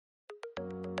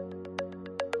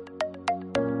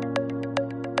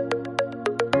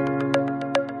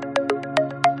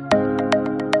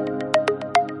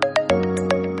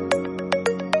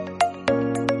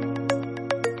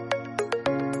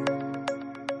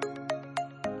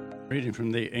Reading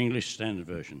from the English Standard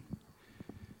Version.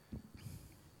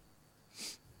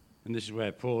 And this is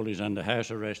where Paul is under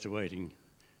house arrest awaiting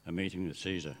a meeting with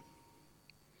Caesar.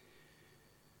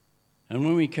 And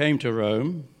when we came to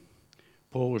Rome,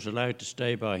 Paul was allowed to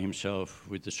stay by himself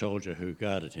with the soldier who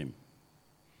guarded him.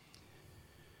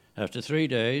 After 3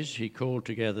 days, he called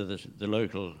together the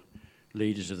local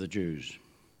leaders of the Jews.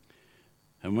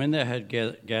 And when they had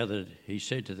gathered, he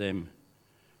said to them,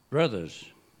 "Brothers,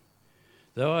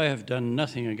 though I have done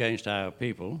nothing against our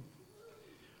people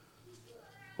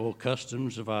or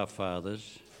customs of our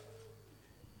fathers,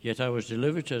 yet I was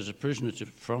delivered as a prisoner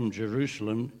from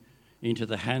Jerusalem into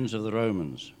the hands of the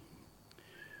Romans.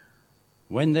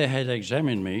 When they had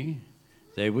examined me,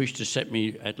 they wished to set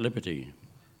me at liberty,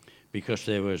 because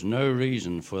there was no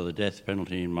reason for the death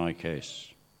penalty in my case.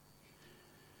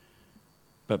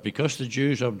 But because the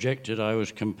Jews objected, I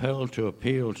was compelled to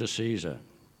appeal to Caesar,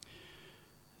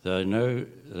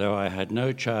 though I had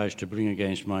no charge to bring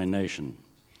against my nation.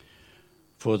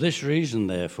 For this reason,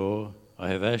 therefore, I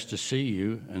have asked to see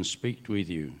you and speak with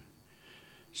you,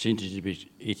 since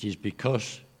it is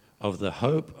because of the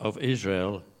hope of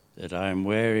Israel that I am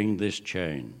wearing this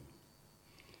chain."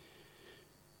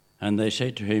 And they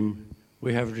said to him,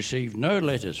 "We have received no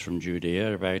letters from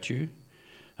Judea about you,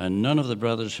 and none of the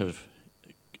brothers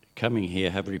coming here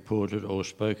have reported or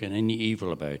spoken any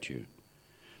evil about you.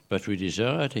 But we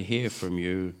desire to hear from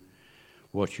you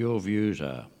what your views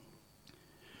are.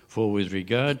 For with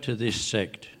regard to this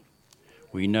sect,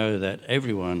 we know that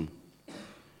everywhere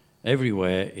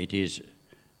it is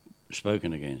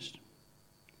spoken against."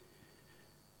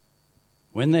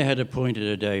 When they had appointed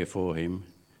a day for him,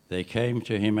 they came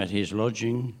to him at his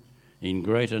lodging in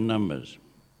greater numbers.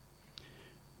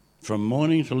 From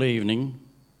morning till evening,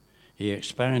 he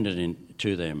expounded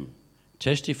to them,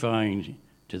 testifying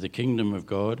to the kingdom of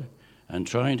God and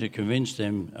trying to convince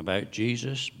them about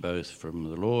Jesus, both from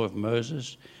the law of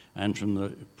Moses and from the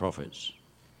prophets.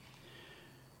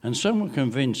 And some were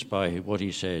convinced by what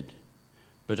he said,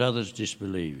 but others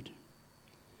disbelieved.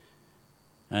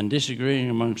 And disagreeing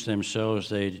amongst themselves,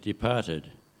 they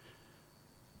departed.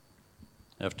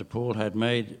 After Paul had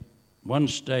made one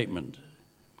statement,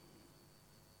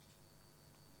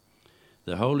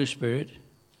 the Holy Spirit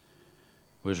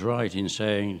was right in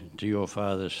saying to your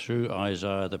fathers through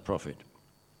Isaiah the prophet,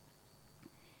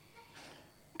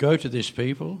 "Go to this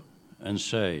people and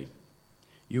say,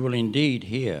 you will indeed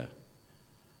hear,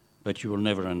 but you will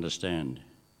never understand.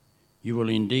 You will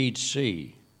indeed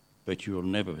see, but you will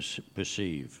never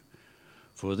perceive.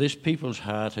 For this people's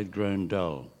heart had grown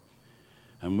dull,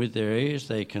 and with their ears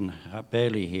they can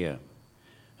barely hear,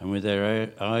 and with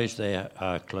their eyes they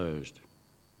are closed,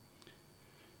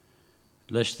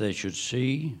 lest they should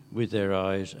see with their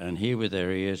eyes and hear with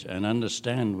their ears and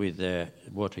understand with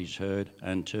what is heard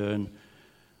and turn,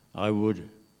 I would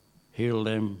heal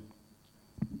them.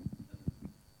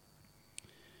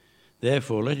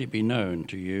 Therefore let it be known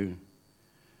to you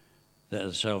that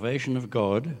the salvation of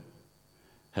God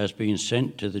has been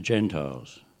sent to the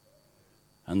Gentiles,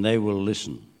 and they will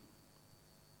listen."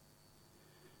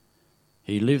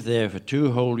 He lived there for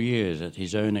 2 whole years at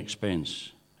his own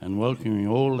expense, and welcoming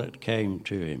all that came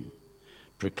to him,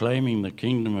 proclaiming the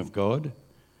kingdom of God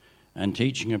and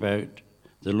teaching about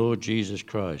the Lord Jesus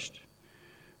Christ,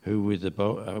 who with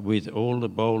all the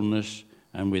boldness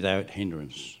and without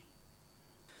hindrance.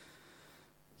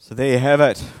 So there you have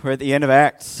it. We're at the end of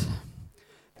Acts.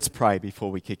 Let's pray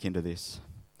before we kick into this.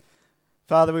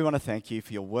 Father, we want to thank you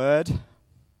for your word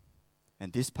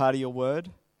and this part of your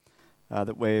word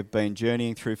that we've been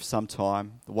journeying through for some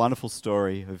time, the wonderful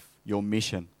story of your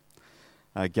mission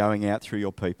going out through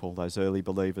your people, those early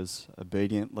believers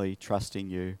obediently trusting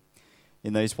you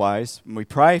in these ways. And we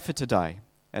pray for today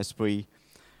as we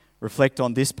reflect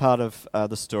on this part of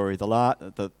the story, the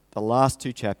last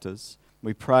 2 chapters.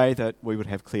 We pray that we would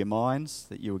have clear minds,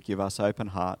 that you would give us open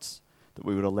hearts, that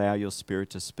we would allow your Spirit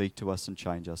to speak to us and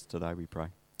change us today, we pray.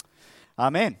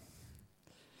 Amen.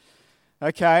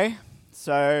 Okay,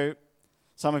 so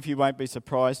some of you won't be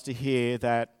surprised to hear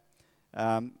that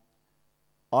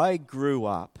I grew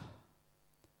up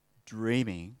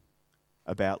dreaming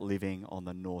about living on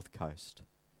the North Coast.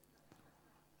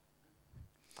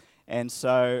 And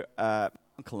so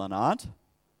uncle and aunt,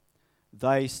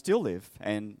 they still live,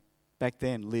 and back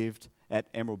then lived at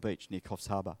Emerald Beach near Coffs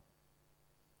Harbour.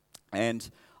 And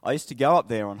I used to go up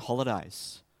there on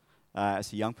holidays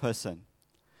as a young person.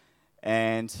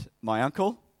 And my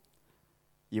uncle,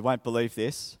 you won't believe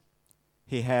this,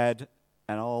 he had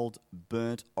an old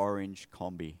burnt orange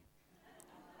combi.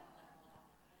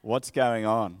 What's going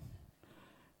on?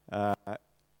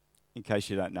 In case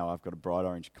you don't know, I've got a bright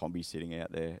orange combi sitting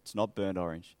out there. It's not burnt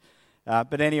orange.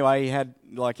 But anyway, he had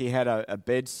a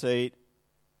bed seat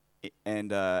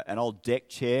and an old deck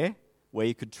chair where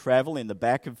he could travel in the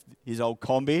back of his old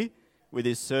combi with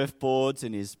his surfboards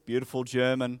and his beautiful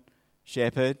German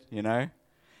shepherd, you know.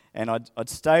 And I'd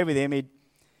stay with him.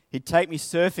 He'd take me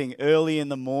surfing early in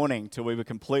the morning till we were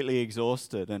completely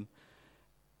exhausted. And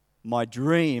my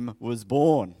dream was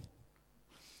born.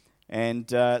 And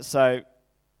so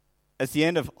as the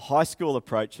end of high school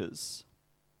approaches,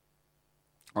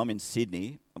 I'm in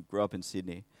Sydney. I grew up in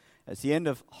Sydney. As the end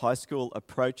of high school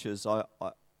approaches, I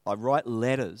write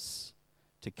letters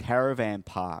to caravan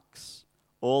parks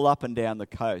all up and down the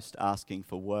coast asking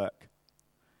for work.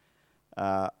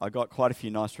 I got quite a few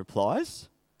nice replies,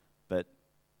 but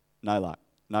no luck,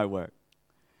 no work.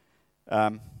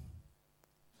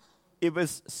 It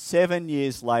was 7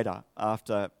 years later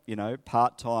after,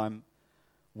 part-time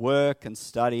work and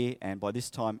study, and by this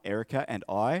time Erica and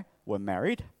I were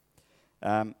married.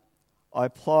 I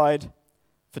applied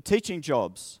for teaching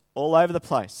jobs all over the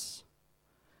place.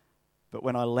 But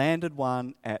when I landed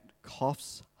one at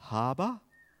Coffs Harbour,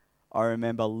 I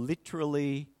remember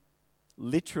literally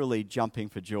jumping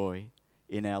for joy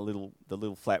in the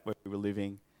little flat where we were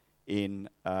living in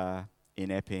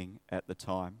Epping at the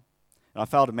time. And I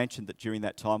failed to mention that during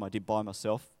that time I did buy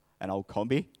myself an old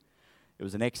combi. It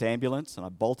was an ex-ambulance, and I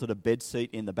bolted a bed seat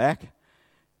in the back,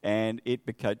 and it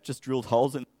just drilled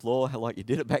holes in the floor like you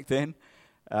did it back then,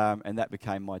 and that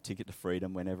became my ticket to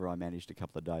freedom whenever I managed a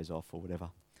couple of days off or whatever.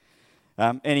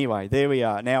 Anyway, there we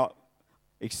are. Now,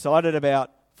 excited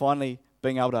about finally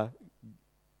being able to,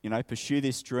 pursue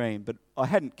this dream, but I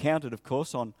hadn't counted, of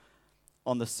course, on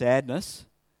the sadness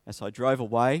as I drove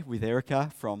away with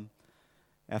Erica from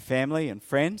our family and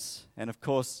friends. And of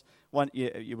course,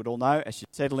 you would all know, as you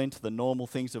settle into the normal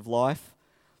things of life,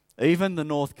 even the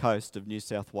north coast of New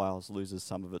South Wales loses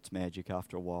some of its magic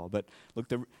after a while. But look,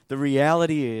 the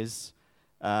reality is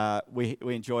we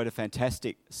enjoyed a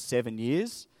fantastic 7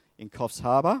 years in Coffs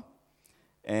Harbour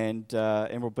and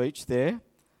Emerald Beach there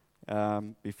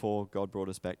before God brought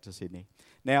us back to Sydney.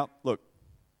 Now, look,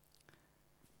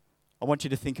 I want you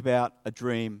to think about a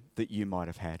dream that you might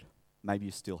have had. Maybe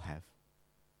you still have.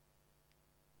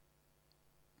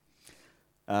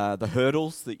 The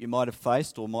hurdles that you might have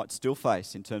faced or might still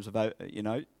face in terms of,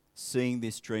 seeing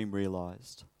this dream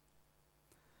realised.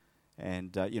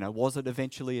 And, was it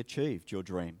eventually achieved, your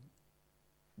dream?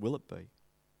 Will it be?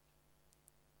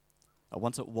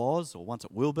 Once it was or once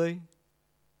it will be?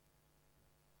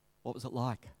 What was it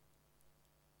like?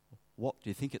 What do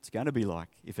you think it's going to be like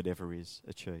if it ever is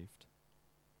achieved?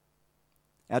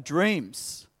 Our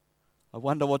dreams. I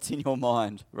wonder what's in your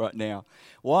mind right now.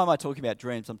 Why am I talking about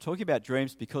dreams? I'm talking about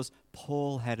dreams because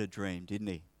Paul had a dream, didn't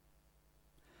he?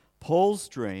 Paul's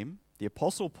dream, the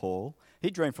Apostle Paul, he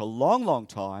dreamed for a long, long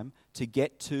time to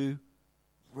get to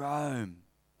Rome.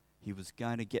 He was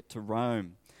going to get to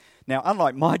Rome. Now,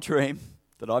 unlike my dream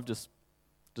that I've just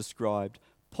described,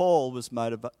 Paul was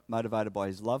motivated by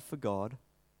his love for God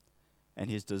and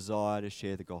his desire to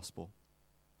share the gospel.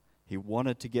 He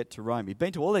wanted to get to Rome. He'd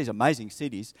been to all these amazing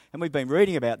cities, and we've been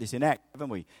reading about this in Acts, haven't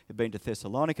we? He'd been to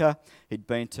Thessalonica. He'd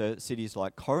been to cities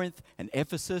like Corinth and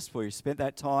Ephesus, where he spent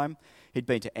that time. He'd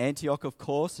been to Antioch, of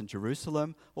course, and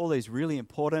Jerusalem, all these really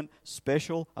important,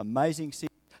 special, amazing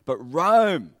cities. But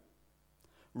Rome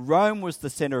was the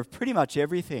center of pretty much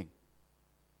everything.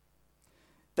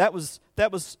 That was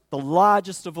the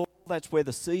largest of all. That's where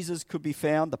the Caesars could be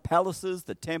found, the palaces,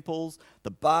 the temples,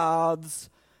 the baths,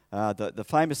 the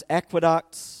famous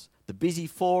aqueducts, the busy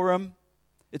forum.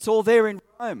 It's all there in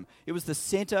Rome. It was the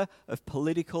center of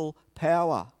political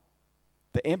power.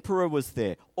 The emperor was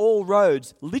there. All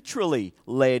roads literally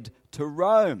led to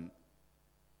Rome.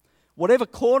 Whatever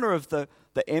corner of the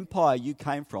empire you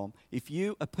came from, if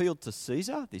you appealed to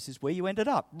Caesar, this is where you ended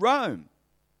up, Rome.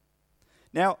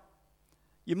 Now,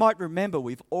 you might remember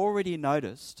we've already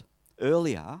noticed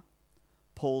earlier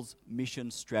Paul's mission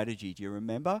strategy. Do you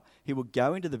remember? He would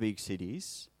go into the big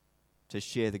cities to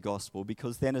share the gospel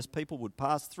because then as people would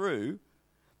pass through,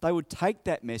 they would take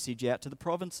that message out to the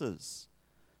provinces.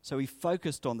 So he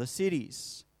focused on the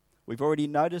cities. We've already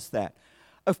noticed that.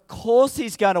 Of course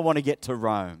he's going to want to get to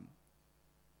Rome.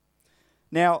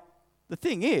 Now, the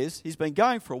thing is, he's been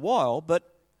going for a while,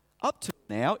 but up to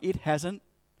now it hasn't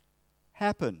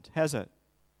happened, has it?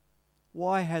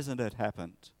 Why hasn't it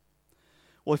happened?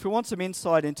 Well, if we want some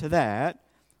insight into that,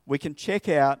 we can check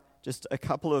out just a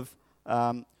couple of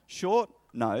short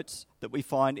notes that we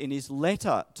find in his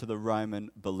letter to the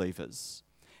Roman believers.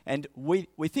 And we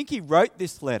think he wrote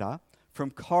this letter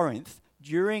from Corinth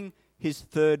during his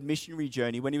third missionary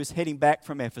journey when he was heading back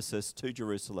from Ephesus to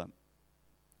Jerusalem.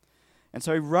 And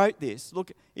so he wrote this.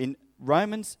 Look, in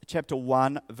Romans chapter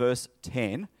 1, verse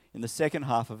 10, in the second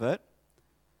half of it,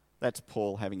 that's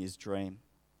Paul having his dream.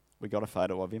 We got a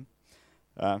photo of him.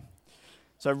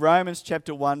 So Romans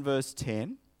chapter 1, verse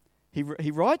 10,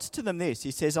 he writes to them this.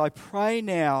 He says, I pray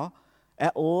now,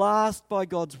 at last by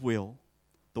God's will,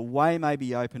 the way may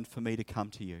be opened for me to come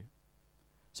to you.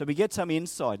 So we get some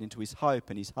insight into his hope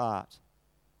and his heart.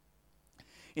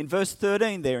 In verse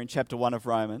 13 there in chapter 1 of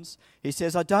Romans, he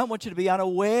says, I don't want you to be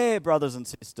unaware, brothers and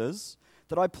sisters,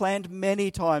 that I planned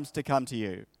many times to come to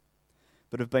you,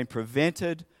 but have been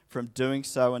prevented from doing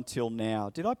so until now.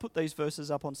 Did I put these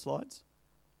verses up on slides?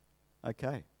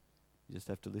 Okay. You just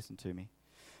have to listen to me.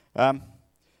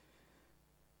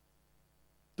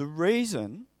 The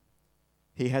reason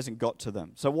he hasn't got to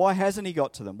them. So why hasn't he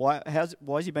got to them? Why has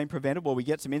he been prevented? Well, we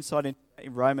get some insight in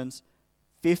Romans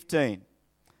 15.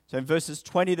 So in verses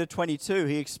 20 to 22,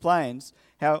 he explains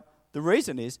how the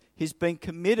reason is he's been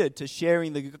committed to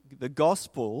sharing the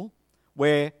gospel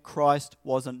where Christ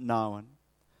wasn't known.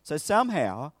 So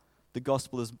somehow the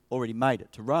gospel has already made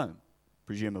it to Rome,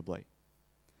 presumably.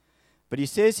 But he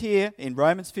says here in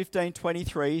Romans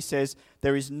 15:23, he says,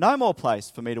 there is no more place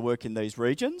for me to work in these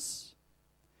regions.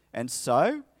 And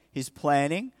so he's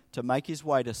planning to make his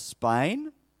way to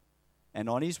Spain, and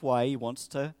on his way he wants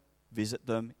to visit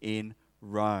them in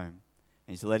Rome. And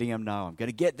he's letting them know, I'm going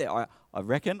to get there. I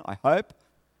reckon, I hope,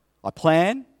 I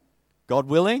plan, God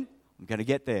willing, I'm going to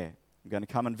get there. I'm going to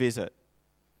come and visit.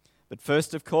 But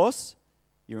first, of course,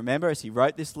 you remember as he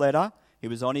wrote this letter, he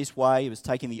was on his way, he was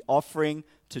taking the offering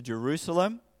to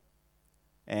Jerusalem,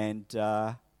 and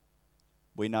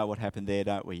we know what happened there,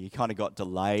 don't we? He kind of got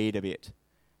delayed a bit.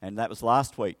 And that was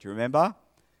last week, do you remember?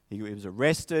 He was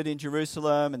arrested in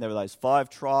Jerusalem, and there were those 5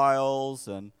 trials,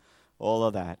 and all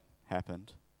of that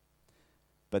happened.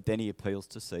 But then he appeals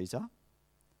to Caesar,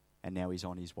 and now he's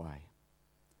on his way.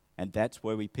 And that's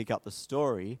where we pick up the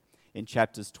story in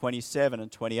chapters 27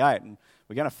 and 28. And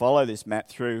we're going to follow this map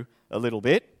through a little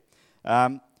bit.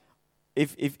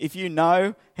 If you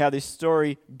know how this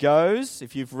story goes,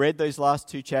 if you've read those last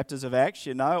 2 chapters of Acts,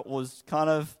 you know it was kind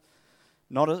of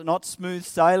not smooth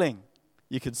sailing,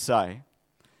 you could say.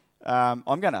 One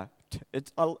of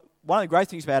the great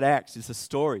things about Acts is the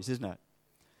stories, isn't it?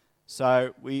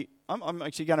 So I'm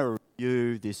actually going to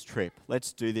review this trip.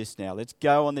 Let's do this now. Let's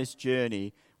go on this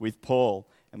journey with Paul.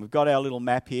 And we've got our little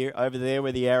map here over there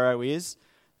where the arrow is.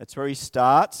 That's where he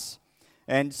starts.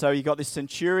 And so you've got this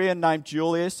centurion named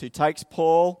Julius who takes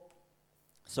Paul,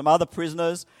 some other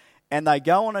prisoners, and they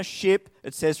go on a ship,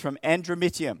 it says, from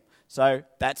Andromitium. So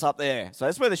that's up there. So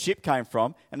that's where the ship came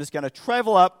from, and it's going to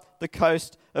travel up the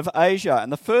coast of Asia.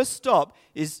 And the first stop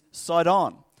is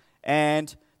Sidon.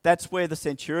 And that's where the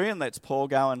centurion lets Paul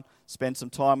go and spend some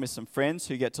time with some friends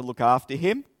who get to look after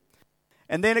him.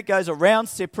 And then it goes around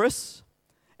Cyprus,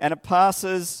 and it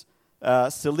passes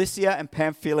Cilicia and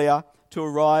Pamphylia to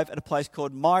arrive at a place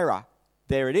called Myra.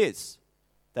 There it is.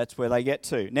 That's where they get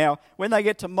to. Now, when they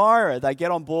get to Myra, they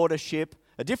get on board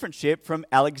a different ship from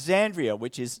Alexandria,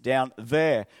 which is down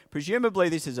there. Presumably,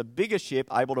 this is a bigger ship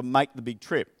able to make the big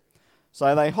trip.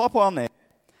 So they hop on there,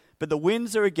 but the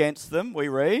winds are against them, we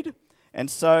read, and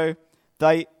so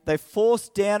they force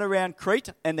down around Crete,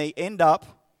 and they end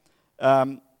up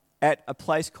at a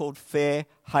place called Fair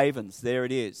Havens. There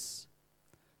it is.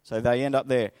 So they end up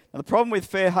there. Now the problem with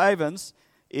Fair Havens,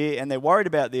 and they're worried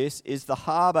about this, is the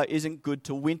harbour isn't good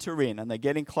to winter in, and they're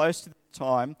getting close to the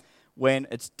time when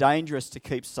it's dangerous to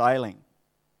keep sailing.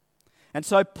 And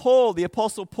so Paul, the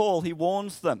Apostle Paul, he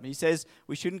warns them. He says,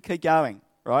 we shouldn't keep going,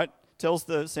 right? Tells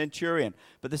the centurion.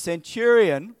 But the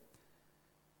centurion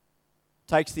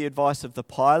takes the advice of the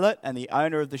pilot and the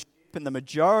owner of the ship, and the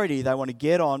majority they want to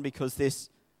get on because this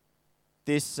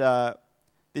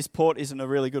port isn't a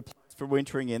really good place for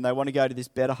wintering in. They want to go to this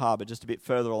better harbour just a bit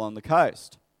further along the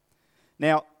coast.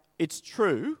 Now, it's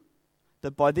true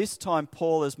that by this time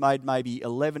Paul has made maybe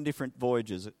 11 different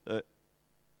voyages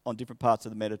on different parts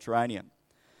of the Mediterranean.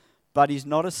 But he's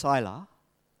not a sailor,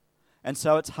 and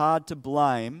so it's hard to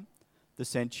blame the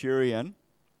centurion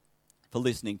for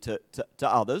listening to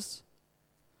others.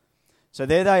 So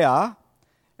there they are,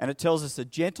 and it tells us a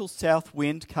gentle south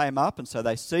wind came up, and so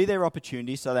they see their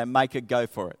opportunity, so they make a go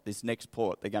for it. This next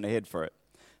port, they're going to head for it.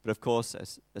 But of course,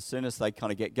 as soon as they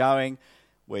kind of get going,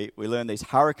 we learn these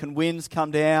hurricane winds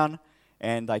come down,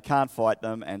 and they can't fight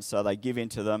them, and so they give in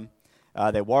to them.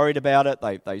 They're worried about it.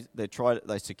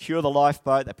 They secure the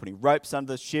lifeboat. They're putting ropes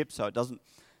under the ship so it doesn't.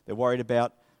 They're worried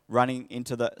about running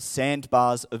into the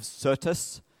sandbars of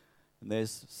Syrtis, and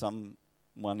there's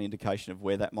one indication of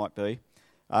where that might be.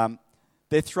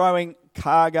 They're throwing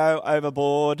cargo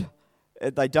overboard.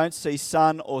 They don't see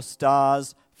sun or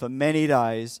stars for many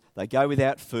days. They go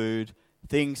without food.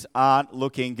 Things aren't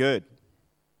looking good.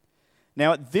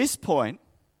 Now, at this point,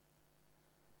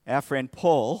 our friend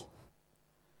Paul,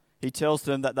 he tells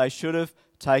them that they should have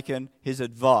taken his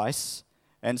advice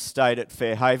and stayed at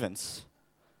Fair Havens.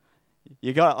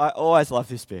 I always love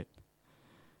this bit.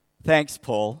 Thanks,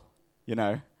 Paul.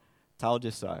 Told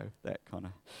you so. That kind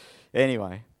of.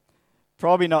 Anyway,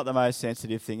 probably not the most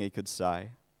sensitive thing he could say.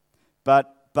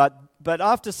 But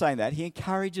after saying that, he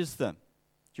encourages them.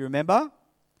 Do you remember?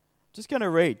 Just going to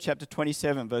read chapter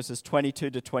 27, verses 22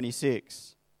 to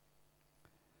 26.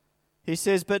 He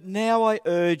says, "But now I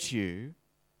urge you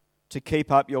to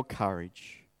keep up your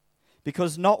courage,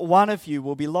 because not one of you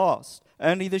will be lost,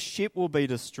 only the ship will be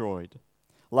destroyed.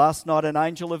 Last night an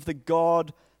angel of the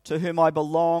God to whom I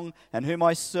belong and whom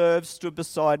I serve stood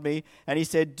beside me, and he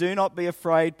said, 'Do not be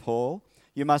afraid, Paul.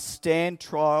 You must stand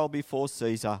trial before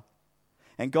Caesar.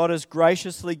 And God has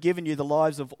graciously given you the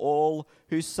lives of all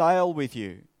who sail with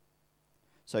you.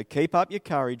 So keep up your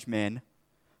courage, men,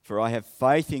 for I have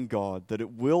faith in God that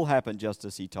it will happen just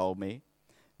as he told me.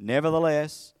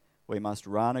 Nevertheless, we must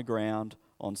run aground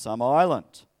on some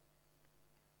island.'"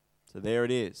 So there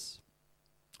it is.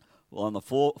 Well, on the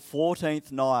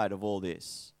 14th night of all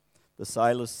this, the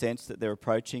sailors sense that they're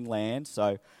approaching land.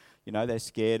 So, they're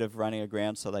scared of running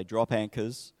aground, so they drop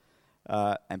anchors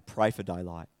and pray for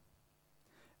daylight.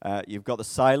 You've got the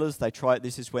sailors.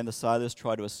 This is when the sailors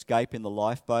try to escape in the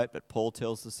lifeboat, but Paul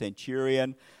tells the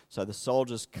centurion. So the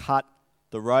soldiers cut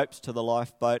the ropes to the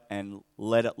lifeboat and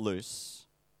let it loose.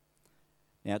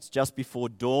 Now it's just before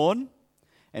dawn,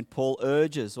 and Paul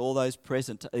urges all those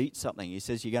present to eat something. He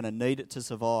says you're going to need it to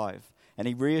survive. And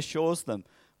he reassures them,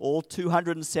 all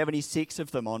 276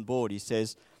 of them on board. He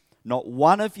says, "Not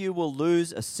one of you will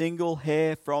lose a single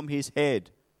hair from his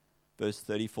head." Verse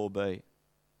 34b.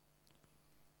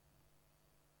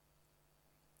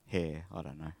 Hair, I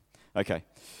don't know. Okay.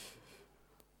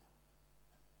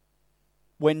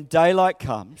 When daylight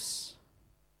comes,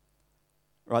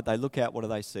 right, they look out, what do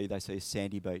they see? They see a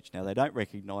sandy beach. Now, they don't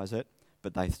recognise it,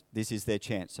 but this is their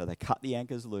chance. So they cut the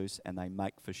anchors loose and they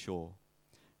make for shore.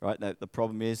 Right, the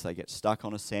problem is they get stuck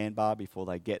on a sandbar before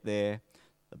they get there.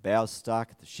 The bow's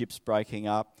stuck, the ship's breaking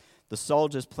up. The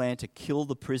soldiers plan to kill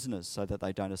the prisoners so that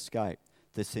they don't escape.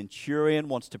 The centurion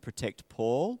wants to protect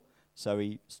Paul, so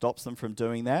he stops them from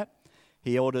doing that.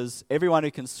 He orders everyone who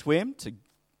can swim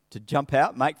to jump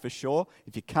out, make for shore.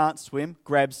 If you can't swim,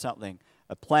 grab something,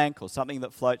 a plank or something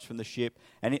that floats from the ship.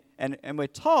 And we're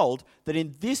told that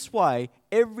in this way,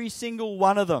 every single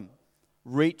one of them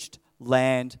reached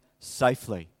land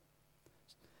safely.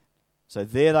 So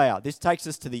there they are. This takes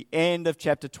us to the end of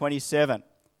chapter 27,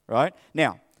 right?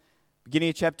 Now, beginning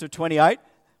of chapter 28,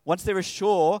 once they're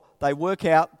ashore, they work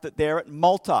out that they're at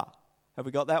Malta. Have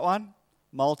we got that one?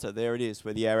 Malta, there it is,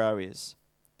 where the arrow is.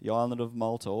 The island of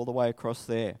Malta, all the way across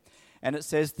there. And it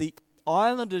says the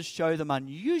islanders show them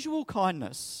unusual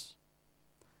kindness.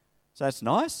 So that's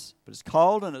nice, but it's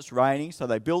cold and it's raining, so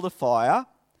they build a fire.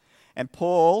 And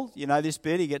Paul, this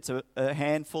bit, he gets a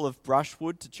handful of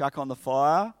brushwood to chuck on the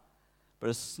fire, but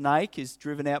a snake is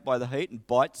driven out by the heat and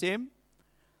bites him.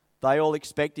 They all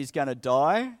expect he's going to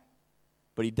die,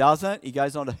 but he doesn't. He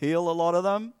goes on to heal a lot of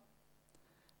them.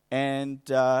 And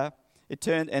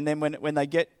and then when they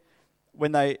get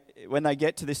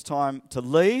to this time to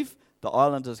leave, the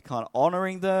islanders are kind of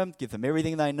honouring them, give them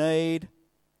everything they need.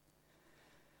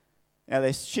 Now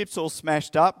their ship's all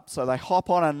smashed up, so they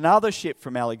hop on another ship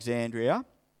from Alexandria,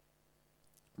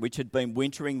 which had been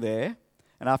wintering there.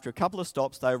 And after a couple of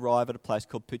stops, they arrive at a place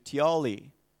called Puteoli,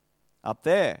 up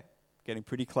there, getting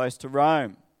pretty close to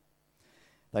Rome.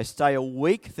 They stay a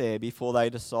week there before they're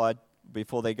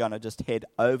going to just head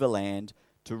overland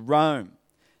to Rome.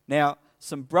 Now,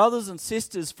 some brothers and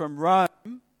sisters from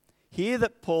Rome hear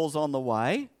that Paul's on the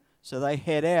way, so they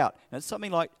head out. And it's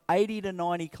something like 80 to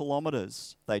 90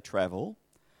 kilometres they travel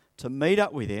to meet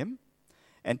up with him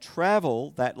and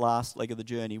travel that last leg of the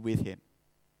journey with him.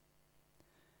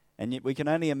 And yet we can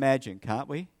only imagine, can't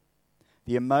we,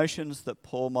 the emotions that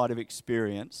Paul might have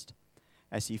experienced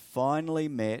as he finally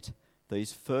met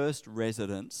these first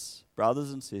residents,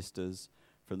 brothers and sisters,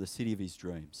 from the city of his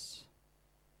dreams.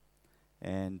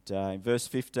 And in verse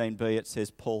 15b it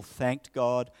says, Paul thanked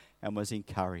God and was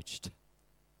encouraged.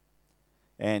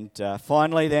 And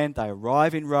finally then, they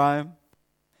arrive in Rome,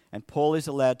 and Paul is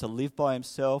allowed to live by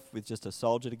himself with just a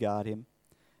soldier to guard him.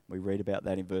 We read about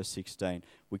that in verse 16.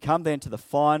 We come then to the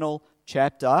final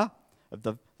chapter, of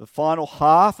the final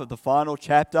half of the final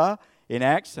chapter. in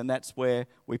Acts, and that's where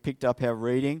we picked up our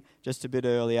reading just a bit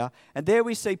earlier. And there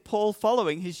we see Paul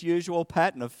following his usual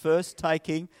pattern of first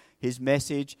taking his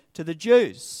message to the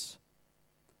Jews.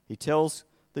 He tells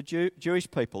the Jewish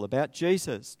people about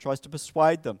Jesus, tries to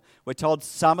persuade them. We're told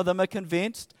some of them are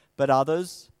convinced, but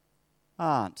others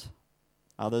aren't.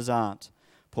 Others aren't.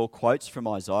 Paul quotes from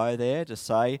Isaiah there to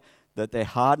say that their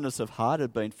hardness of heart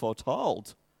had been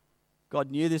foretold. God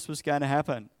knew this was going to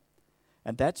happen.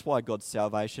 And that's why God's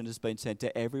salvation has been sent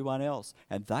to everyone else.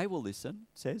 And they will listen,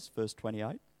 says verse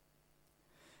 28.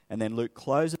 And then Luke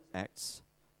closes Acts.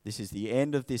 This is the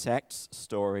end of this Acts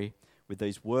story with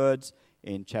these words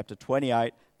in chapter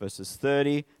 28, verses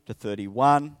 30 to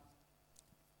 31.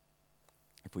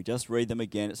 If we just read them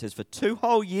again, it says, "For 2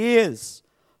 whole years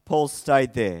Paul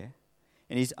stayed there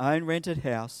in his own rented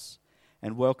house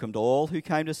and welcomed all who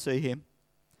came to see him.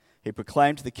 He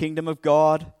proclaimed the kingdom of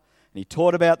God, and he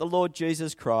taught about the Lord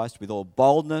Jesus Christ with all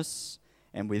boldness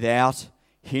and without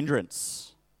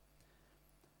hindrance."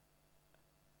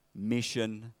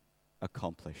 Mission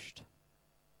accomplished.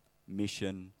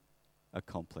 Mission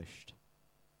accomplished.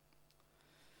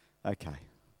 Okay.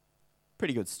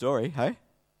 Pretty good story, hey?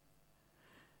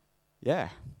 Yeah.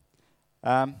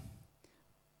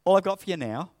 All I've got for you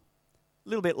now, a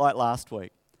little bit like last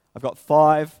week, I've got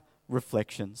 5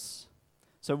 reflections.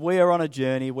 So we are on a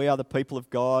journey. We are the people of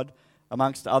God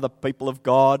amongst other people of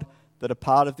God that are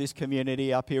part of this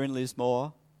community up here in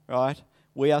Lismore, right?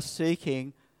 We are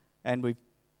seeking, and we've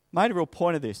made a real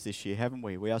point of this year, haven't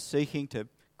we? We are seeking to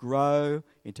grow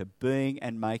into being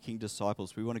and making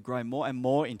disciples. We want to grow more and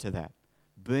more into that.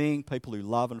 Being people who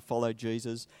love and follow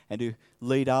Jesus and who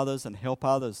lead others and help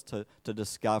others to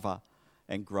discover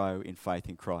and grow in faith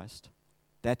in Christ.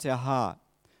 That's our heart.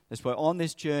 As we're on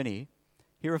this journey,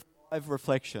 here are 5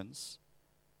 reflections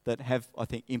that have, I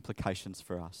think, implications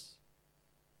for us.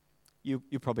 You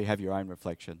probably have your own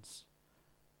reflections,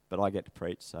 but I get to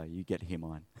preach, so you get to hear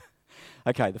mine.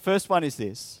 Okay, the first one is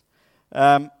this.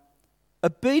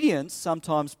 Obedience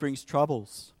sometimes brings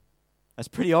troubles. That's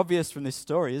pretty obvious from this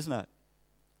story, isn't it?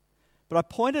 But I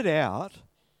point it out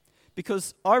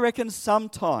because I reckon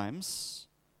sometimes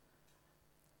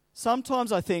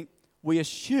I think we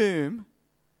assume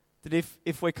that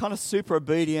if we're kind of super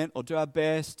obedient or do our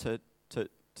best to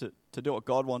do what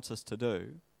God wants us to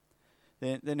do,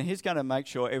 then He's going to make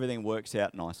sure everything works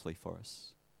out nicely for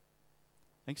us.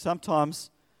 I think sometimes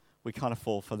we kind of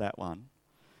fall for that one.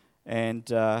 And,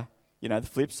 the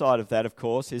flip side of that, of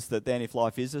course, is that then if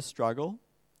life is a struggle,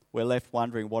 we're left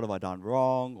wondering, what have I done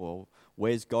wrong? Or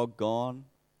where's God gone?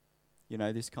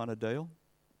 This kind of deal.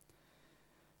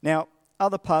 Now,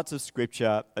 other parts of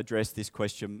Scripture address this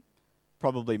question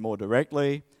probably more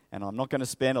directly, and I'm not going to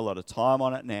spend a lot of time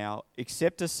on it now,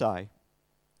 except to say,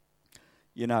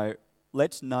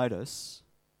 let's notice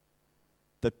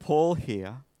that Paul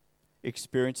here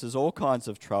experiences all kinds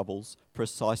of troubles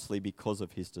precisely because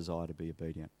of his desire to be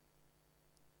obedient.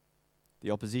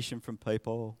 The opposition from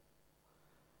people,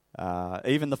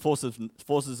 even the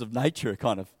forces of nature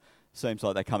kind of seems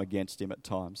like they come against him at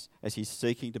times as he's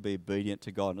seeking to be obedient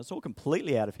to God. And it's all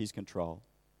completely out of his control.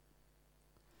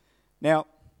 Now,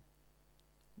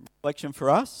 reflection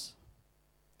for us,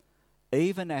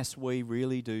 even as we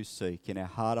really do seek in our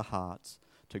heart of hearts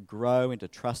to grow into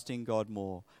trusting God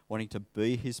more, wanting to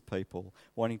be His people,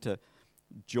 wanting to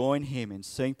join Him in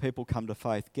seeing people come to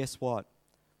faith, guess what?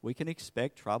 We can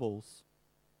expect troubles.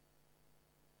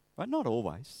 Right? Not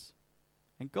always.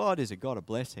 And God is a God of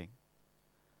blessing.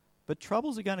 But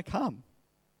troubles are going to come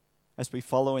as we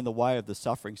follow in the way of the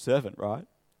suffering servant, right?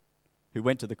 Who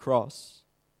went to the cross.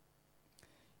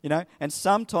 And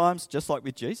sometimes, just like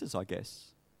with Jesus, I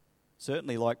guess,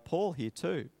 certainly like Paul here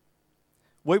too,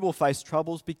 we will face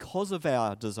troubles because of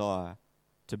our desire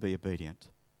to be obedient.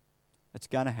 It's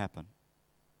going to happen.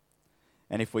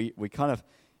 And if we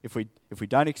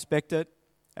don't expect it,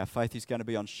 our faith is going to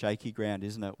be on shaky ground,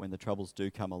 isn't it, when the troubles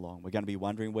do come along? We're going to be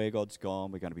wondering where God's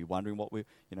gone. We're going to be wondering what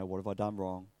have I done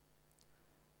wrong?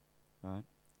 Right?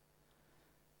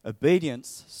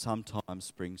 Obedience sometimes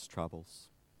brings troubles.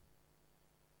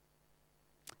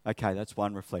 Okay, that's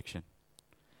one reflection.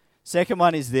 Second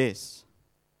one is this.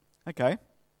 Okay.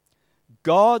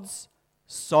 God's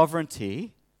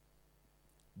sovereignty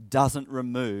doesn't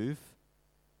remove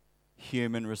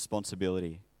human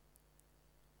responsibility.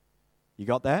 You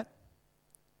got that?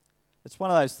 It's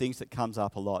one of those things that comes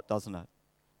up a lot, doesn't it?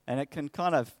 And it can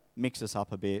kind of mix us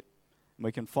up a bit. And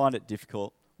we can find it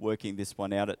difficult working this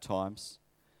one out at times.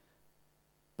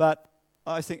 But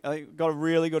I think I've got a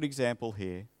really good example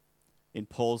here in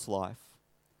Paul's life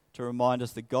to remind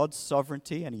us that God's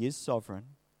sovereignty, and He is sovereign,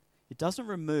 it doesn't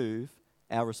remove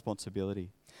our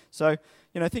responsibility. So,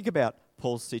 think about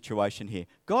Paul's situation here.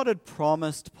 God had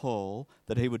promised Paul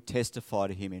that he would testify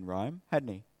to him in Rome, hadn't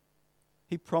he?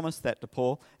 He promised that to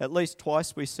Paul. At least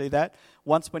twice we see that.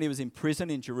 Once when he was in prison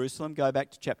in Jerusalem. Go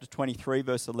back to chapter 23,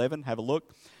 verse 11. Have a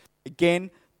look.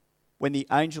 Again, when the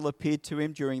angel appeared to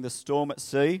him during the storm at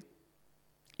sea,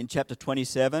 in chapter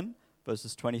 27,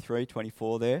 verses 23,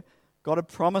 24 there, God had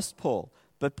promised Paul.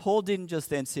 But Paul didn't just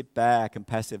then sit back and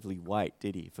passively wait,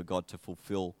 did he, for God to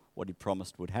fulfill what he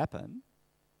promised would happen.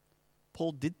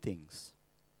 Paul did things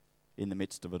in the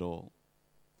midst of it all.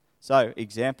 So,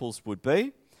 examples would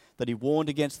be that he warned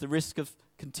against the risk of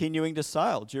continuing to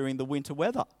sail during the winter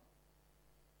weather.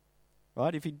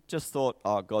 Right? If he just thought,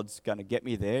 oh, God's going to get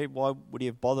me there, why would he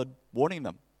have bothered warning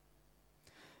them?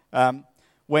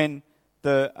 When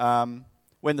the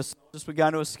soldiers were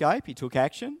going to escape, he took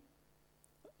action.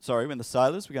 When the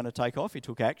sailors were going to take off, he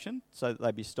took action so that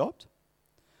they'd be stopped.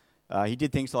 He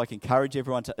did things like encourage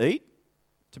everyone to eat,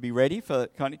 to be ready for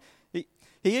He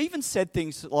even said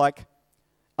things like,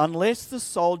 unless the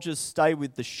soldiers stay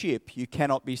with the ship, you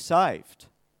cannot be saved.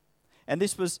 And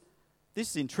this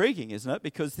is intriguing, isn't it?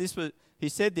 Because he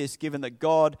said this given that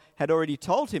God had already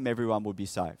told him everyone would be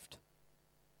saved.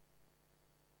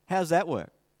 How's that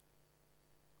work?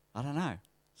 I don't know.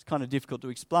 It's kind of difficult to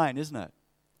explain, isn't it?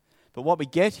 But what we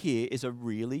get here is a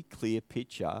really clear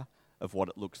picture of what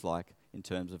it looks like in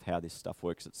terms of how this stuff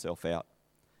works itself out.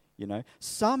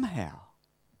 Somehow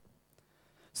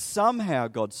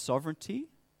God's sovereignty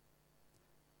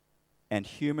and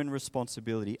human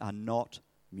responsibility are not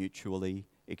mutually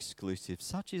exclusive.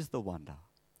 Such is the wonder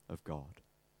of God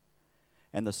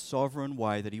and the sovereign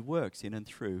way that he works in and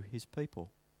through his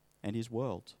people and his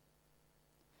world.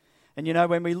 And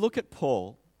when we look at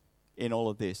Paul in all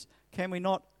of this, can we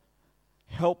not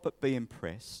help but be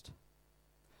impressed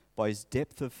by his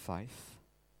depth of faith,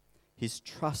 his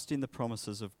trust in the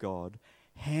promises of God,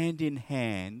 hand in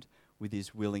hand with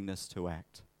his willingness to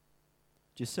act?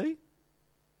 Do you see?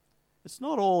 It's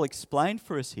not all explained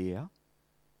for us here,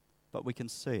 but we can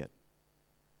see it.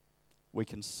 We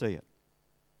can see it.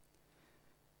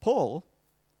 Paul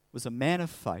was a man of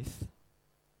faith,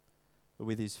 but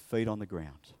with his feet on the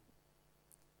ground.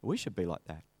 We should be like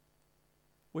that.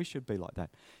 We should be like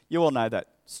that. You all know that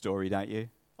story, don't you?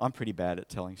 I'm pretty bad at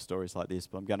telling stories like this,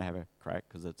 but I'm going to have a crack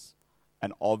because it's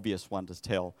an obvious one to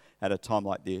tell at a time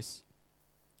like this.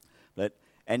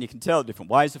 And you can tell it different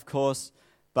ways, of course,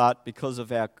 but because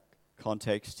of our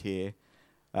context here,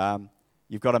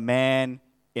 you've got a man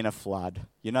in a flood.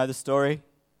 You know the story?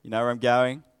 You know where I'm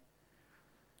going?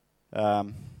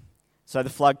 So the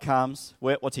flood comes.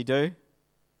 What's he do?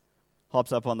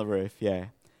 Hops up on the roof, yeah.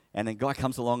 And then a guy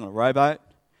comes along on a rowboat,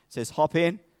 says, hop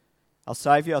in, I'll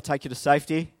save you, I'll take you to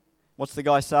safety. What's the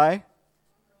guy say?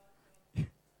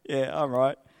 Yeah, I'm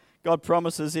right. God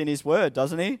promises in his word,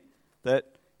 doesn't he? That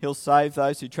he'll save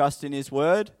those who trust in his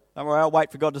word. Don't worry, I'll wait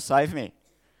for God to save me.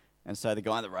 And so the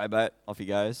guy in the rowboat, off he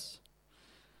goes.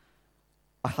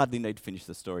 I hardly need to finish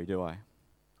the story, do I?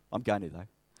 I'm going to,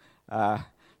 though.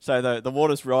 So the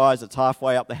waters rise, it's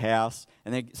halfway up the house,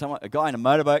 and then a guy in a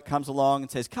motorboat comes along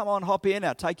and says, come on, hop in,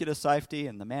 I'll take you to safety.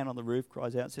 And the man on the roof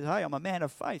cries out and says, hey, I'm a man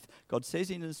of faith. God says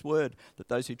in his word that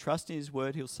those who trust in his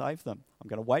word, he'll save them. I'm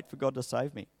going to wait for God to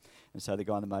save me. And so the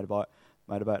guy in the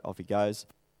motorboat, off he goes.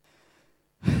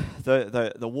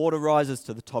 The water rises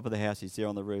to the top of the house. He's there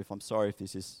on the roof. I'm sorry if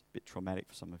this is a bit traumatic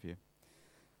for some of you.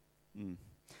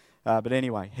 But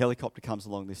anyway, helicopter comes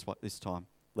along this time,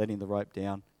 letting the rope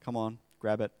down. Come on,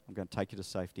 grab it. I'm going to take you to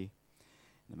safety.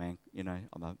 And the man,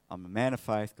 I'm a man of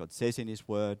faith. God says in his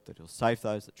word that he'll save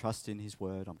those that trust in his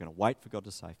word. I'm going to wait for God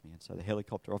to save me. And so the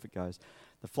helicopter, off it goes.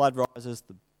 The flood rises.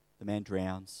 The man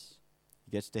drowns.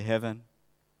 He gets to heaven.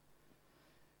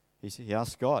 He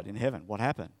asks God in heaven, what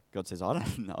happened? God says, I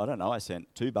don't know. I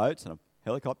sent 2 boats and a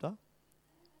helicopter.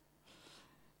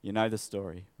 You know the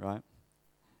story, right?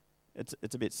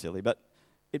 It's a bit silly, but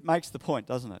it makes the point,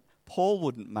 doesn't it? Paul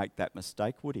wouldn't make that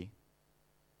mistake, would he?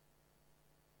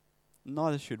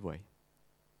 Neither should we.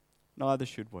 Neither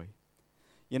should we.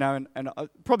 And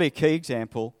probably a key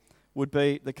example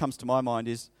that comes to my mind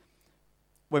is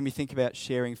when we think about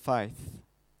sharing faith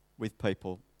with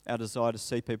people, our desire to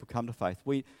see people come to faith.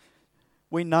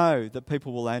 We know that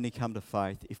people will only come to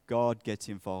faith if God gets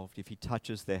involved, if he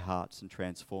touches their hearts and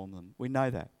transforms them. We know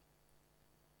that.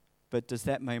 But does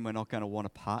that mean we're not going to want to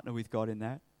partner with God in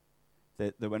that?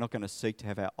 That we're not going to seek to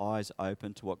have our eyes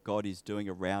open to what God is doing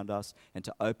around us and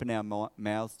to open our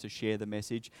mouths to share the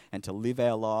message and to live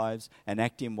our lives and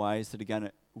act in ways that are going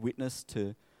to witness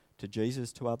to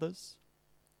Jesus to others?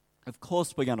 Of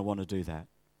course we're going to want to do that.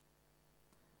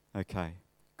 Okay,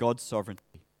 God's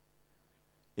sovereignty.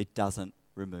 It doesn't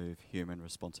remove human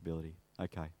responsibility.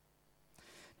 Okay.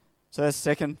 So that's the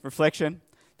second reflection.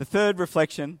 The third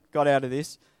reflection got out of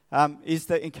this is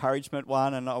the encouragement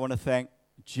one, and I want to thank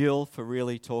Jill for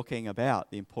really talking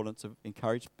about the importance of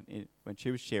encouragement when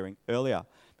she was sharing earlier,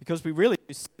 because we really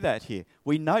see that here.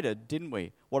 We noted, didn't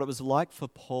we, what it was like for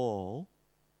Paul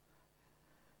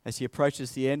as he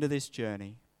approaches the end of this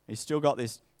journey. He's still got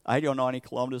this 80 or 90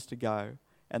 kilometres to go,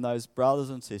 and those brothers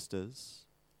and sisters,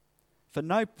 for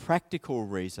no practical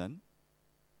reason,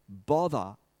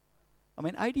 bother. I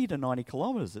mean, 80 to 90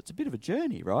 kilometres, it's a bit of a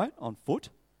journey, right, on foot?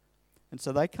 And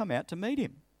so they come out to meet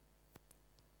him,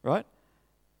 right?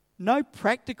 No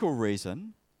practical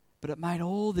reason, but it made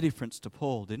all the difference to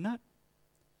Paul, didn't it?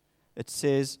 It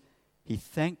says he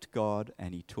thanked God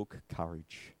and he took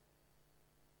courage.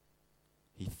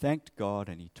 He thanked God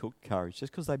and he took courage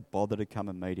just because they bothered to come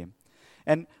and meet him.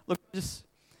 And look, I just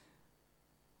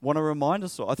want to remind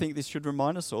us all, I think this should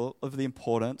remind us all of the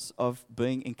importance of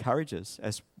being encouragers,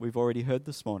 as we've already heard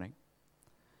this morning.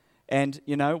 And,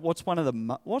 you know,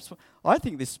 I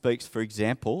think this speaks, for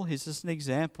example, here's just an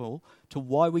example to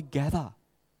why we gather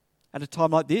at a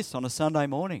time like this on a Sunday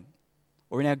morning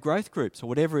or in our growth groups or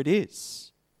whatever it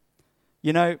is.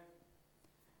 You know,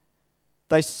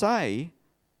 they say,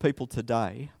 people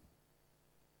today,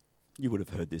 you would have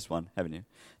heard this one, haven't you?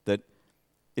 That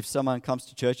if someone comes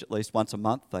to church at least once a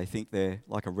month, they think they're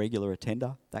like a regular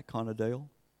attender, that kind of deal,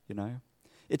 you know.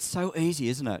 It's so easy,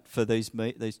 isn't it, for these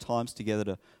times together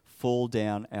to fall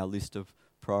down our list of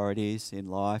priorities in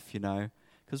life, you know,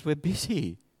 because we're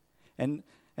busy. And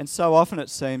so often it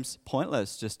seems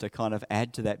pointless just to kind of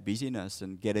add to that busyness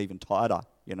and get even tighter,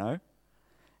 you know.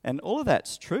 And all of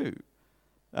that's true.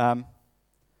 But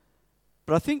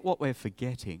I think what we're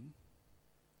forgetting,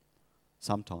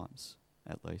 sometimes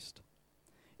at least,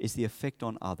 is the effect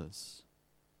on others.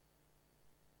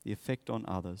 The effect on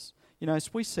others. You know,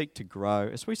 as we seek to grow,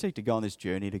 as we seek to go on this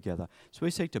journey together, as we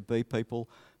seek to be people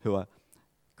who are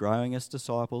growing as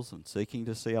disciples and seeking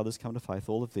to see others come to faith,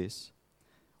 all of this,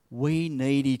 we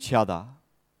need each other.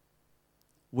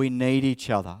 We need each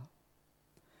other.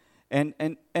 And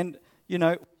you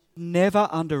know, never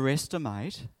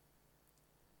underestimate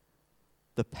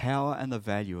the power and the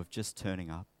value of just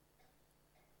turning up.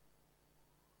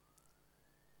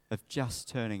 Of just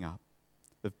turning up.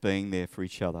 Of being there for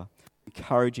each other.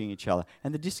 Encouraging each other.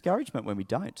 And the discouragement when we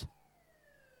don't.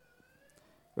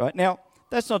 Right? Now,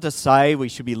 that's not to say we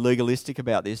should be legalistic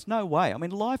about this. No way. I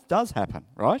mean, life does happen,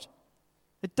 right?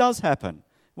 It does happen.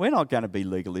 We're not going to be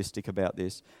legalistic about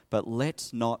this. But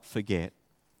let's not forget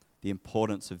the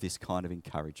importance of this kind of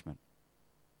encouragement.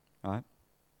 Right?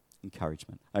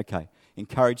 Encouragement. Okay.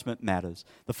 Encouragement matters.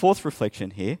 The fourth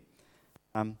reflection here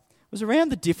was around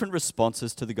the different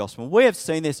responses to the gospel. We have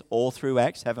seen this all through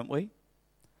Acts, haven't we?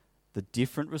 The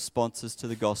different responses to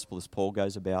the gospel as Paul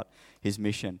goes about his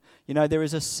mission. You know, there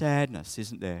is a sadness,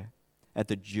 isn't there, at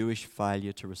the Jewish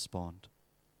failure to respond.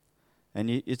 And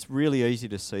it's really easy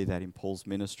to see that in Paul's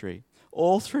ministry.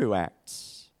 All through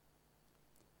Acts.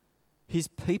 His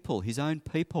people, his own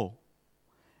people.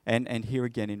 And here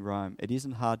again in Rome, it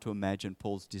isn't hard to imagine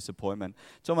Paul's disappointment.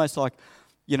 It's almost like,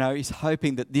 you know, he's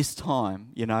hoping that this time,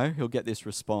 you know, he'll get this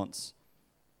response.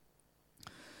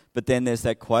 But then there's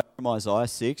that quote from Isaiah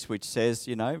 6 which says,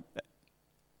 you know,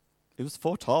 it was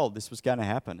foretold this was going to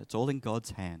happen. It's all in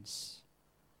God's hands.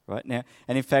 Right now,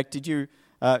 and in fact, did you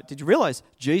realize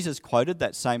Jesus quoted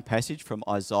that same passage from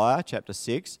Isaiah chapter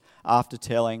 6 after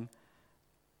telling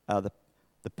the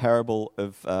parable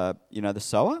of, the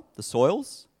sower, the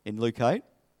soils in Luke 8,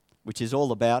 which is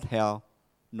all about how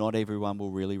not everyone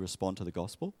will really respond to the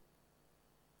gospel.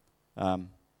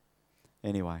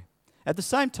 Anyway, at the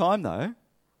same time though,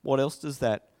 what else does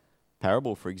that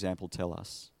parable, for example, tell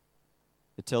us?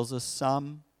 It tells us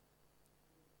some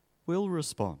will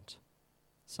respond.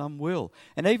 Some will.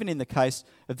 And even in the case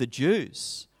of the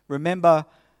Jews, remember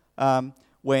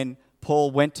when Paul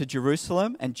went to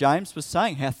Jerusalem and James was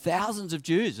saying how thousands of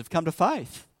Jews have come to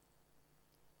faith.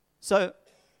 So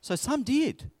some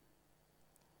did.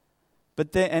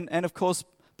 But then, and of course,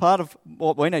 part of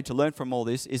what we need to learn from all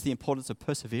this is the importance of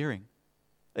persevering,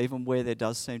 even where there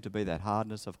does seem to be that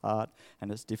hardness of heart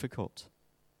and it's difficult.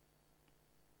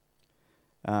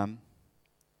 But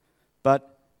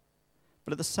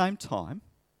at the same time,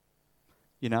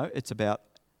 you know, it's about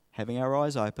having our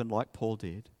eyes open like Paul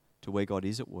did to where God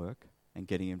is at work and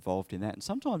getting involved in that. And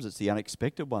sometimes it's the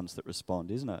unexpected ones that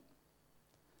respond, isn't it?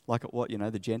 Like at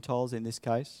the Gentiles in this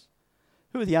case.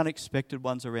 Who are the unexpected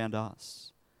ones around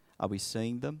us? Are we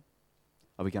seeing them?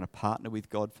 Are we going to partner with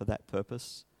God for that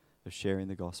purpose of sharing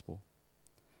the gospel?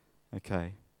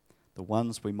 Okay. The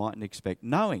ones we mightn't expect,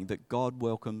 knowing that God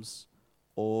welcomes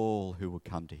all who will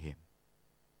come to him.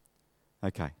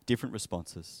 Okay, different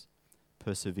responses.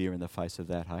 Persevere in the face of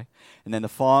that, hey? And then the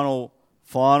final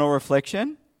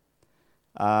reflection,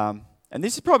 and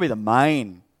this is probably the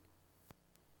main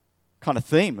kind of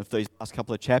theme of these last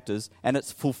couple of chapters, and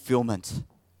it's fulfillment.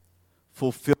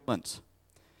 Fulfillment.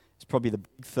 It's probably the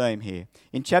big theme here.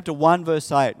 In chapter 1,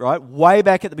 verse 8, right, way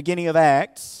back at the beginning of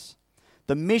Acts,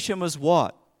 the mission was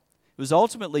what? It was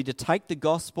ultimately to take the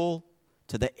gospel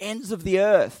to the ends of the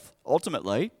earth,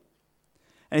 ultimately.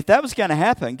 And if that was going to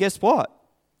happen, guess what?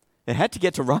 It had to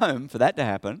get to Rome for that to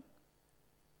happen.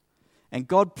 And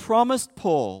God promised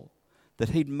Paul that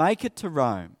he'd make it to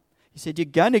Rome. He said, you're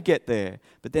going to get there.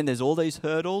 But then there's all these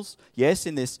hurdles, yes,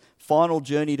 in this final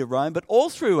journey to Rome, but all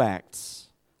through Acts,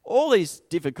 all these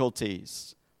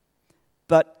difficulties.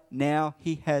 But now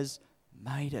he has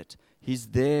made it. He's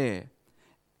there.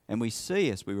 And we see,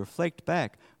 as we reflect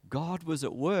back, God was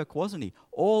at work, wasn't he?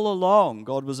 All along,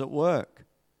 God was at work.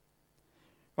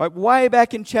 Right, way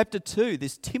back in chapter 2,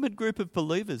 this timid group of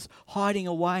believers hiding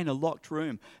away in a locked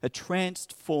room are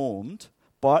transformed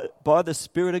by the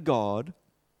Spirit of God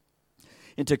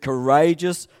into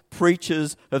courageous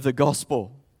preachers of the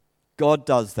gospel. God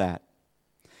does that.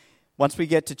 Once we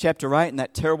get to chapter 8 and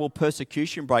that terrible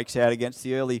persecution breaks out against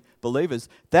the early believers,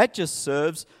 that just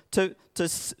serves to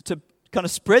kind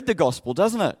of spread the gospel,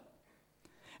 doesn't it?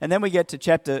 And then we get to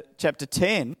chapter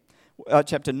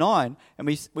 9, and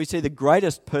we see the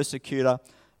greatest persecutor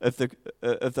of the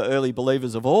early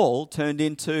believers of all turned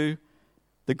into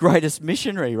the greatest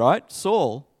missionary, right?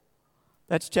 Saul.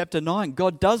 That's chapter 9.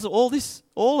 God does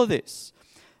all of this.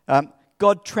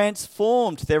 God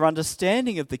transformed their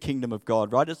understanding of the kingdom of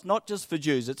God, right? It's not just for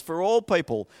Jews, it's for all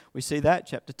people. We see that,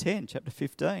 chapter 10, chapter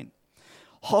 15.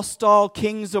 Hostile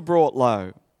kings are brought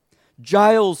low.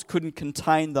 Jails couldn't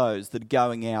contain those that are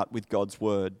going out with God's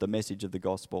word, the message of the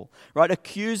gospel. Right?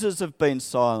 Accusers have been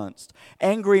silenced.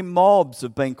 Angry mobs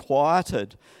have been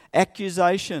quieted.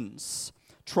 Accusations,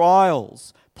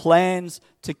 trials, plans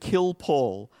to kill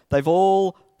Paul, they've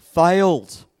all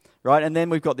failed. Right? And then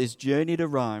we've got this journey to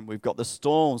Rome. We've got the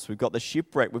storms. We've got the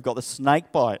shipwreck. We've got the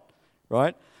snake bite.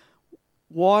 Right?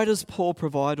 Why does Paul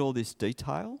provide all this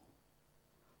detail?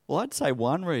 Well, I'd say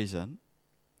one reason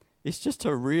is just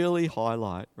to really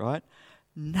highlight, right?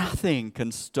 Nothing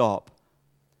can stop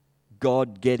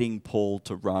God getting Paul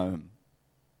to Rome.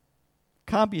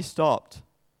 Can't be stopped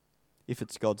if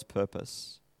it's God's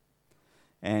purpose.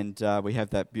 And we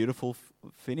have that beautiful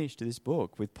finish to this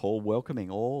book with Paul welcoming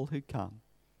all who come,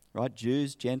 right?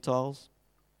 Jews, Gentiles.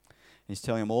 He's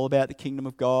telling them all about the kingdom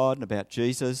of God and about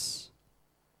Jesus.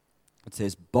 It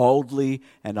says boldly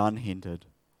and unhindered.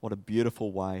 What a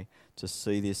beautiful way to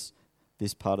see this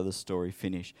part of the story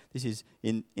finish. This is,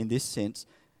 in this sense,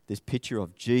 this picture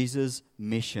of Jesus'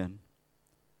 mission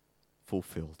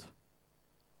fulfilled.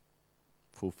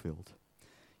 Fulfilled.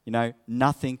 You know,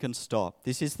 nothing can stop.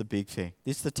 This is the big thing.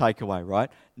 This is the takeaway, right?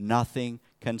 Nothing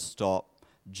can stop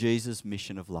Jesus'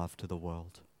 mission of love to the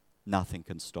world. Nothing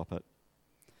can stop it.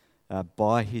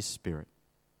 By his Spirit.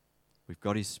 We've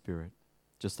got his Spirit,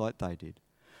 just like they did.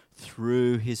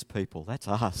 Through his people. That's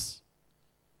us.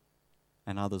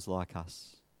 And others like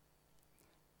us.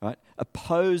 Right?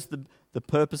 Oppose the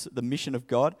purpose, the mission of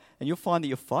God, and you'll find that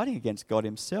you're fighting against God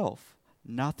himself.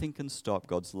 Nothing can stop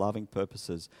God's loving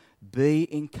purposes. Be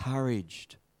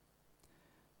encouraged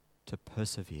to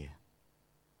persevere.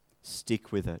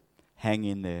 Stick with it. Hang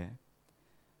in there.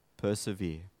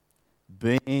 Persevere.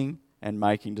 Being and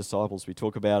making disciples. We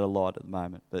talk about it a lot at the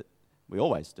moment, but we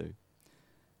always do.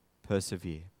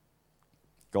 Persevere.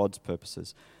 God's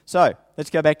purposes. So, let's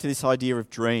go back to this idea of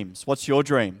dreams. What's your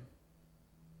dream?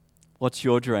 What's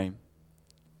your dream?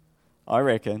 I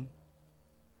reckon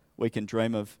we can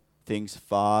dream of things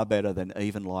far better than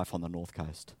even life on the North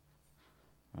Coast.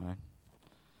 All right?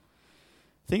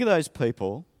 Think of those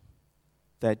people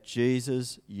that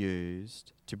Jesus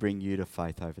used to bring you to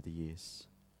faith over the years.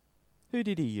 Who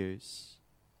did he use?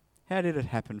 How did it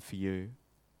happen for you?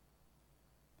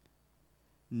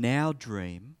 Now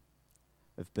dream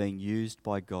of being used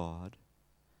by God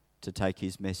to take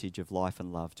his message of life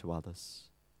and love to others.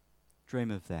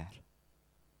 Dream of that.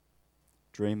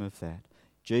 Dream of that.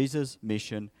 Jesus'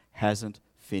 mission hasn't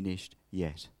finished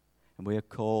yet. And we are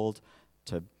called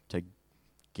to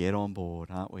get on board,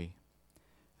 aren't we?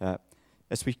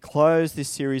 As we close this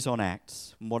series on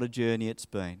Acts, and what a journey it's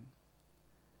been,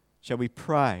 shall we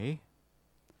pray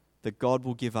that God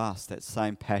will give us that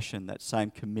same passion, that same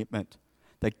commitment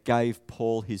that gave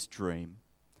Paul his dream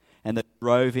and that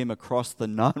drove him across the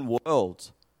known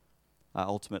world,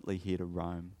 ultimately here to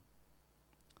Rome.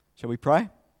 Shall we pray?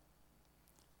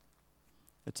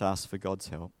 Let's ask for God's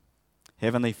help.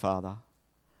 Heavenly Father,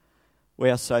 we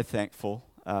are so thankful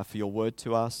for your word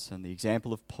to us and the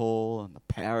example of Paul and the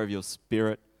power of your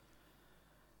Spirit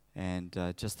and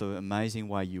just the amazing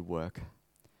way you work.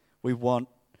 We want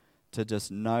to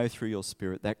just know through your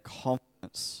Spirit that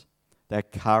confidence,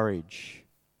 that courage,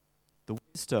 the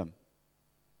wisdom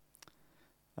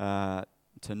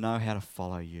to know how to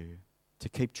follow you, to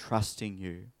keep trusting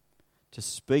you, to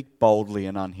speak boldly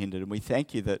and unhindered. And we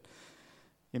thank you that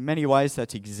in many ways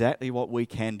that's exactly what we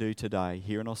can do today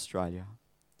here in Australia.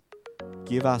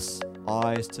 Give us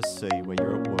eyes to see where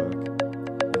you're at work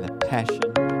and the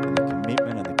passion